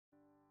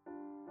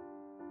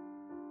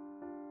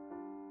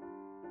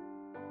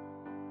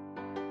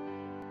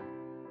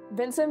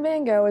Vincent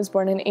van Gogh was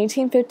born in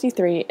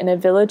 1853 in a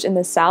village in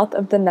the south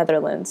of the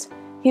Netherlands.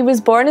 He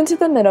was born into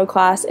the middle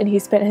class and he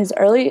spent his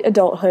early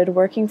adulthood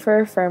working for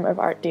a firm of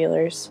art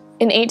dealers.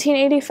 In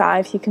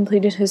 1885, he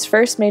completed his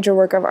first major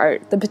work of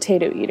art, The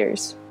Potato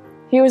Eaters.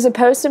 He was a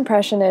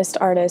post-impressionist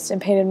artist and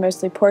painted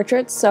mostly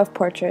portraits,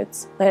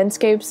 self-portraits,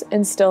 landscapes,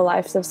 and still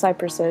lifes of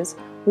cypresses,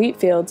 wheat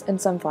fields, and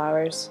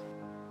sunflowers.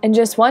 In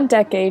just one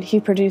decade, he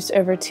produced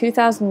over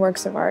 2,000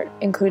 works of art,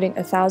 including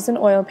 1,000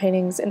 oil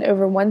paintings and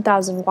over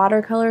 1,000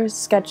 watercolors,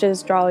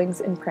 sketches, drawings,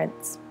 and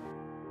prints.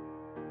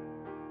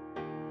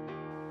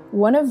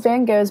 One of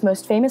Van Gogh's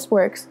most famous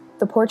works,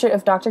 the portrait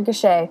of Dr.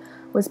 Gachet,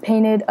 was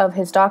painted of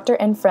his doctor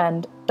and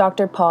friend,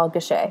 Dr. Paul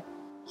Gachet.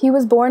 He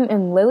was born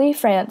in Lille,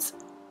 France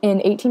in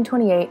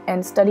 1828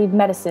 and studied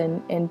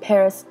medicine in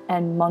Paris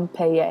and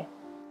Montpellier.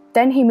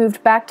 Then he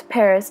moved back to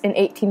Paris in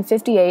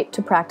 1858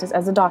 to practice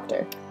as a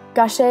doctor.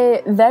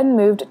 Gachet then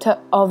moved to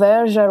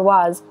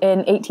Auvers-Gerroise in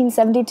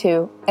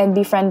 1872 and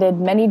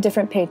befriended many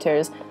different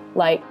painters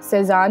like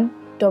Cézanne,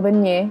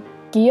 Daubigny,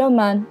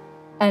 Guillaumin,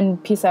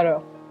 and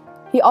Pissarro.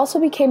 He also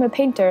became a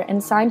painter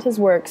and signed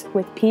his works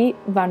with P.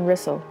 van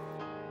Rissel.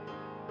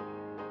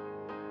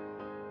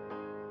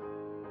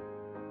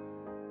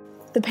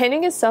 The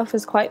painting itself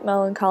is quite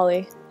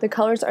melancholy. The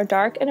colors are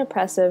dark and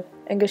oppressive,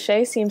 and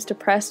Gachet seems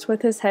depressed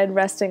with his head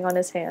resting on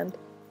his hand.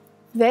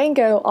 Van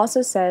Gogh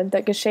also said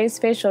that Gachet's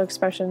facial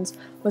expressions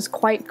was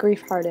quite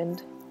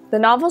grief-hardened. The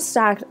novels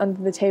stacked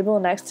under the table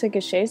next to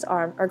Gachet's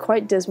arm are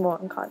quite dismal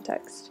in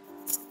context.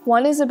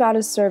 One is about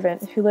a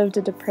servant who lived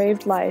a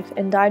depraved life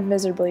and died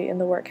miserably in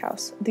the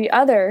workhouse. The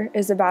other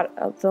is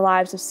about the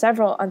lives of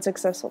several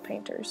unsuccessful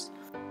painters.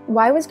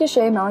 Why was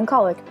Gachet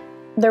melancholic?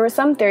 There were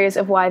some theories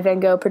of why Van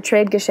Gogh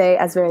portrayed Gachet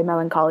as very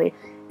melancholy.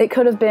 It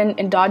could have been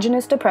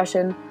endogenous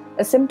depression,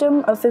 a symptom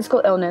of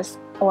physical illness,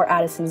 or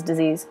Addison's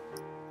disease.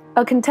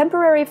 A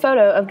contemporary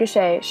photo of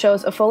Gachet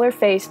shows a fuller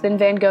face than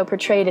Van Gogh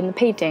portrayed in the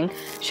painting,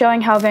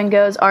 showing how Van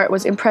Gogh's art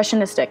was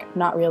impressionistic,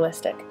 not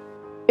realistic.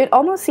 It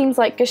almost seems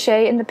like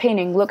Gachet in the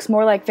painting looks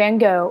more like Van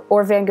Gogh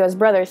or Van Gogh's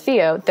brother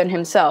Theo than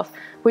himself,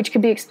 which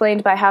could be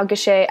explained by how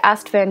Gachet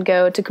asked Van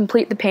Gogh to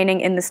complete the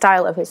painting in the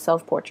style of his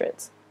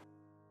self-portraits.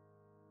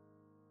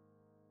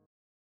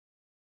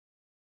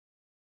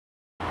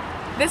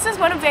 This is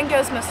one of Van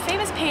Gogh's most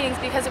famous paintings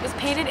because it was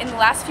painted in the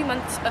last few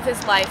months of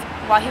his life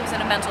while he was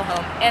in a mental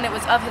home, and it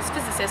was of his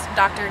physicist,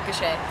 Dr.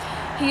 Gachet.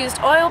 He used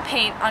oil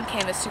paint on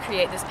canvas to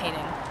create this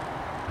painting.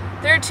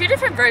 There are two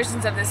different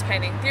versions of this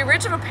painting. The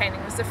original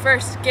painting was the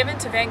first given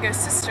to Van Gogh's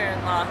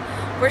sister-in-law,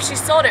 where she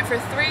sold it for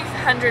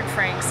 300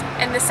 francs,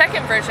 and the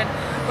second version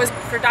was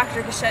for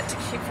Dr. Gachet to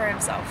keep for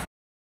himself.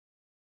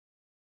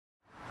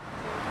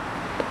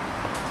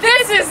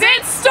 This is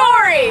its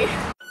story!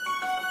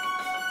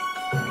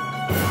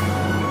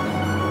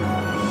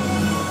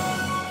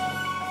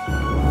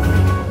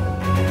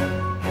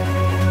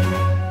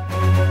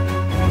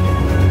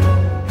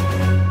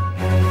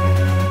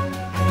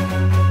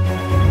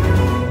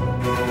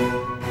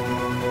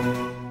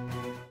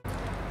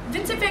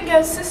 Van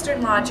Gogh's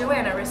sister-in-law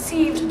Joanna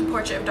received the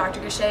portrait of Dr.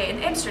 Gachet in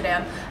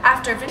Amsterdam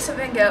after Vincent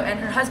van Gogh and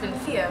her husband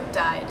Theo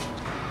died.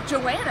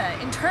 Joanna,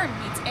 in turn,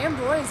 meets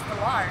Ambroise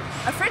Villard,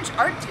 a French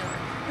art dealer,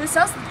 who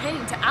sells the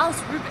painting to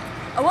Alice Rubin,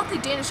 a wealthy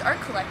Danish art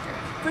collector,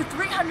 for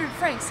 300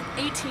 francs in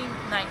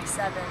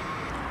 1897.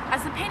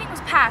 As the painting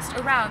was passed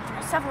around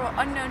through several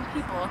unknown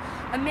people,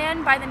 a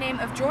man by the name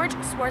of George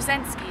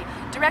Swarzensky,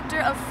 director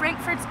of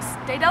Frankfurt's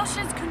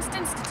Stedelsches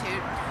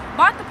Kunstinstitut,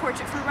 bought the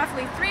portrait for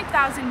roughly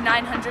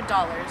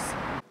 $3,900.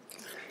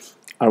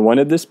 I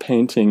wanted this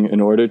painting in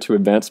order to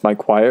advance my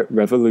quiet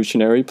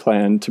revolutionary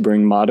plan to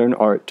bring modern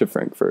art to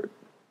Frankfurt.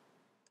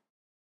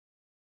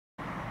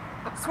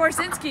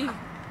 Swarzensky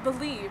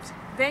believed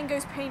Van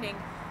Gogh's painting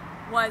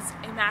was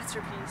a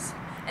masterpiece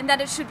and that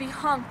it should be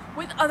hung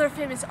with other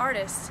famous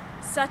artists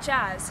such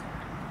as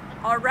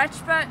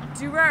Aretschpa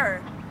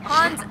Dürer,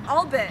 Hans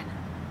Albin,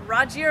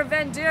 Rogier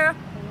van der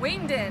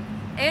Winden,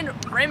 and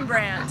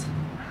Rembrandt.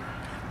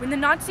 When the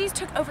Nazis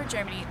took over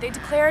Germany, they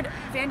declared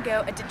Van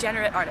Gogh a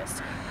degenerate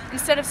artist.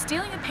 Instead of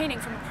stealing a painting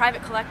from a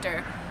private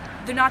collector,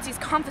 the Nazis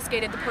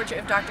confiscated the portrait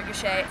of Dr.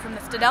 Gachet from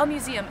the Stadel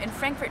Museum in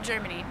Frankfurt,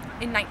 Germany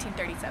in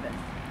 1937.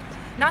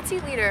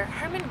 Nazi leader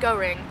Hermann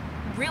Göring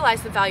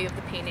realized the value of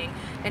the painting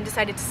and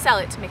decided to sell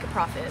it to make a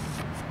profit.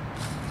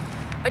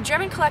 A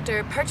German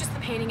collector purchased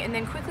the painting and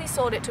then quickly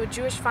sold it to a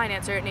Jewish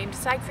financier named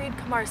Siegfried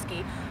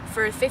Komarski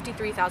for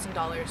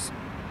 $53,000.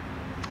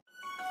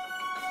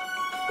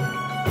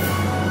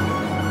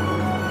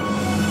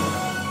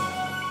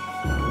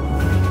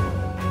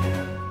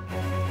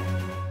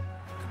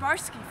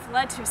 Komarski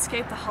fled to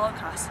escape the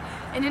Holocaust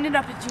and ended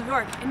up in New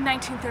York in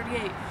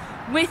 1938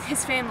 with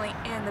his family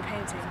and the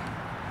painting.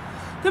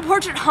 The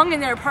portrait hung in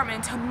their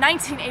apartment until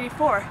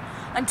 1984,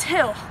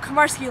 until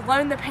Komarski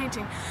loaned the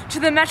painting to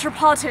the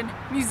Metropolitan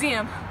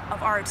Museum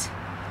of Art.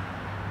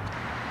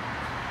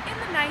 In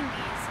the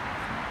 90s,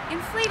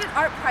 inflated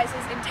art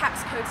prices and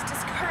tax codes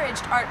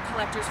discouraged art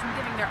collectors from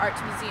giving their art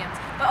to museums,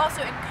 but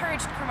also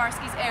encouraged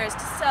Komarski's heirs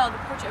to sell the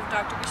portrait of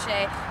Dr.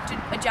 Gachet to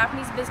a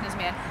Japanese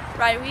businessman,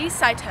 Ryuhei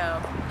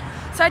Saito.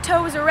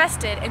 Saito was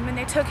arrested, and when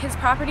they took his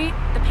property,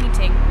 the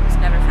painting was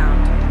never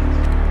found.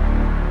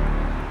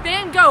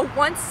 Van Gogh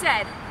once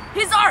said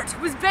his art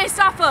was based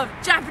off of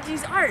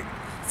Japanese art.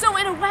 So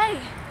in a way,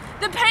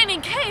 the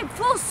painting came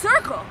full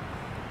circle,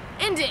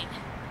 ending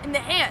in the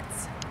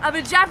hands of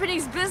a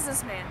Japanese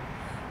businessman,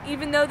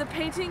 even though the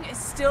painting is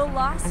still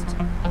lost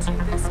to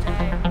this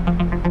day.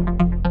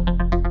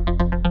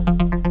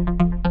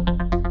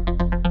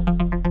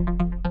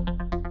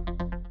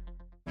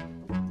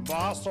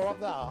 Master of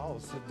the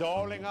house,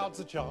 doling out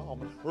the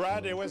charm,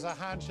 ready with a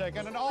handshake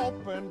and an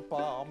open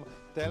palm.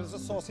 Tells a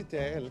saucy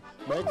tale,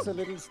 makes a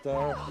little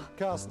stir.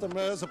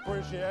 Customers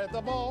appreciate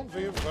the bon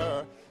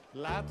vivant.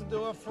 Glad to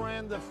do a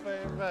friend a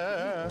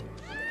favor.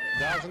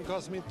 Doesn't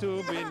cost me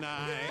to be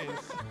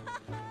nice,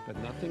 but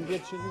nothing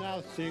gets you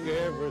nothing.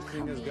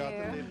 Everything has got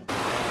a little.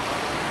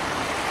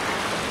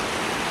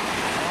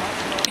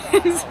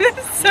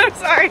 So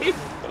sorry.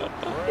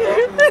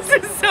 This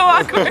is so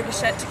awkward.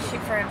 Gachet to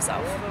keep for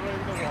himself.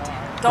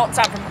 Don't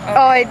stop from.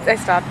 Oh, I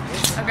stopped.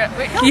 Okay,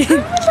 wait. No,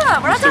 we're not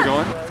done. We're not Still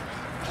done. going?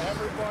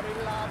 Everybody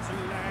loves a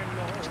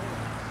landlord.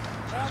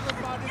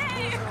 Everybody's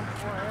bosom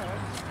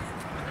friends.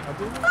 I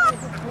do know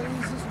the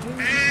places to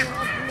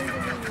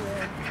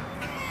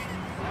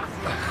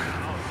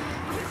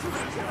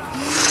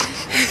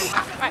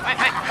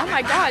Oh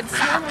my God,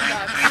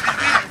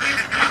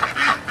 snowball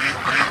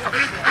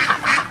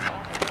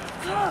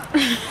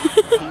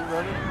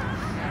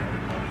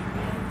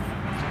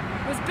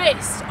Was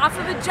based off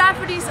of a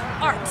Japanese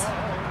art.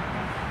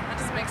 That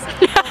doesn't make sense.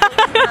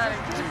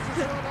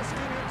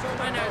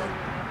 I know.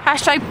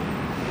 Hashtag.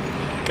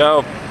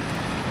 Go.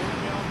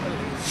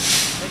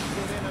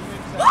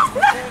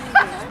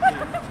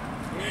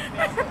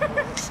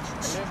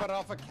 liver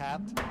of a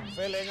cat,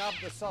 filling up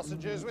the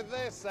sausages with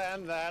this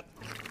and that.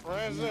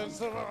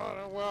 Presents of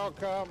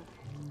welcome.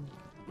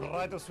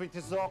 Right of sweet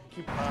is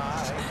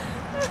occupied.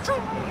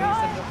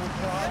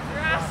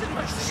 Grass in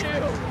my shoe.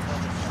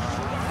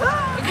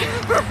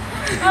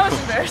 That was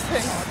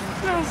embarrassing.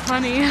 That was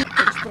funny.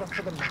 Extra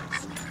for the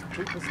max.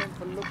 3%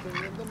 for looking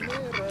in the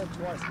mirror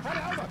twice.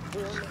 Hello, a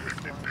cool little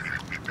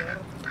slice.